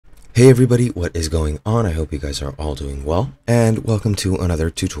Hey everybody, what is going on? I hope you guys are all doing well, and welcome to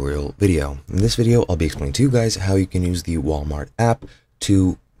another tutorial video. In this video, I'll be explaining to you guys how you can use the Walmart app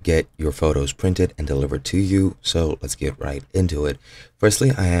to get your photos printed and delivered to you. So let's get right into it.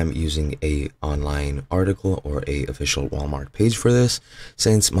 Firstly, I am using a online article or a official Walmart page for this,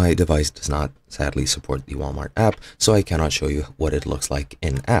 since my device does not sadly support the Walmart app, so I cannot show you what it looks like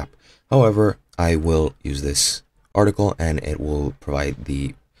in app. However, I will use this article and it will provide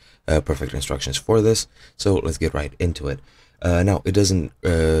the perfect instructions for this. So let's get right into it. Now, it doesn't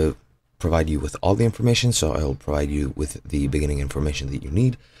provide you with all the information, so I'll provide you with the beginning information that you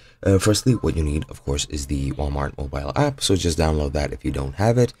need. Firstly, what you need, of course, is the Walmart mobile app, so just download that if you don't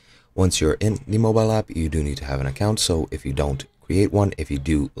have it. Once you're in the mobile app, you do need to have an account, so if you don't, create one. If you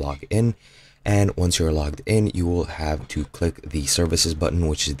do, log in. And once you're logged in, you will have to click the services button,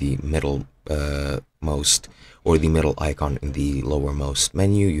 which is the middle most, or the middle icon in the lowermost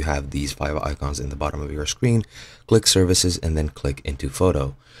menu. You have these 5 icons in the bottom of your screen. Click services and then click into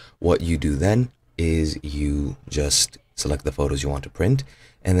photo. What you do then is you just select the photos you want to print,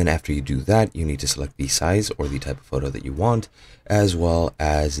 and then after you do that, you need to select the size or the type of photo that you want, as well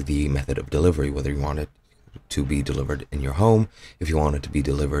as the method of delivery, whether you want it to be delivered in your home, if you want it to be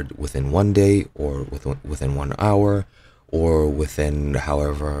delivered within 1 day, or within 1 hour, or within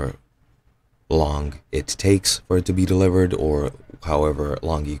however long it takes for it to be delivered, or however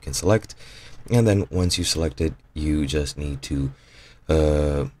long you can select. And then once you select it, you just need to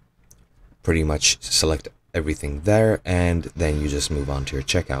pretty much select everything there, and then you just move on to your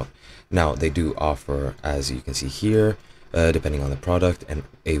checkout. Now, they do offer, as you can see here, depending on the product,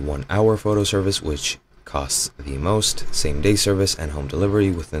 a 1-hour photo service, which costs the most, same-day service, and home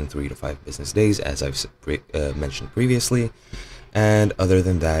delivery within 3 to 5 business days, as I've mentioned previously. And other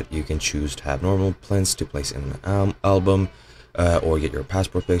than that, you can choose to have normal prints to place in an album, or get your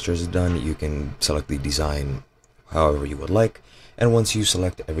passport pictures done. You can select the design however you would like. And once you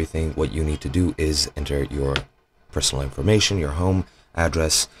select everything, what you need to do is enter your personal information, your home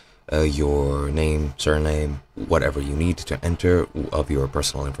address, your name, surname, whatever you need to enter of your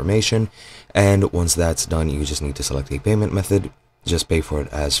personal information. And once that's done, you just need to select a payment method. Just pay for it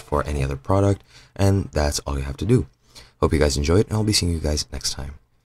as for any other product, and that's all you have to do. Hope you guys enjoyed, and I'll be seeing you guys next time.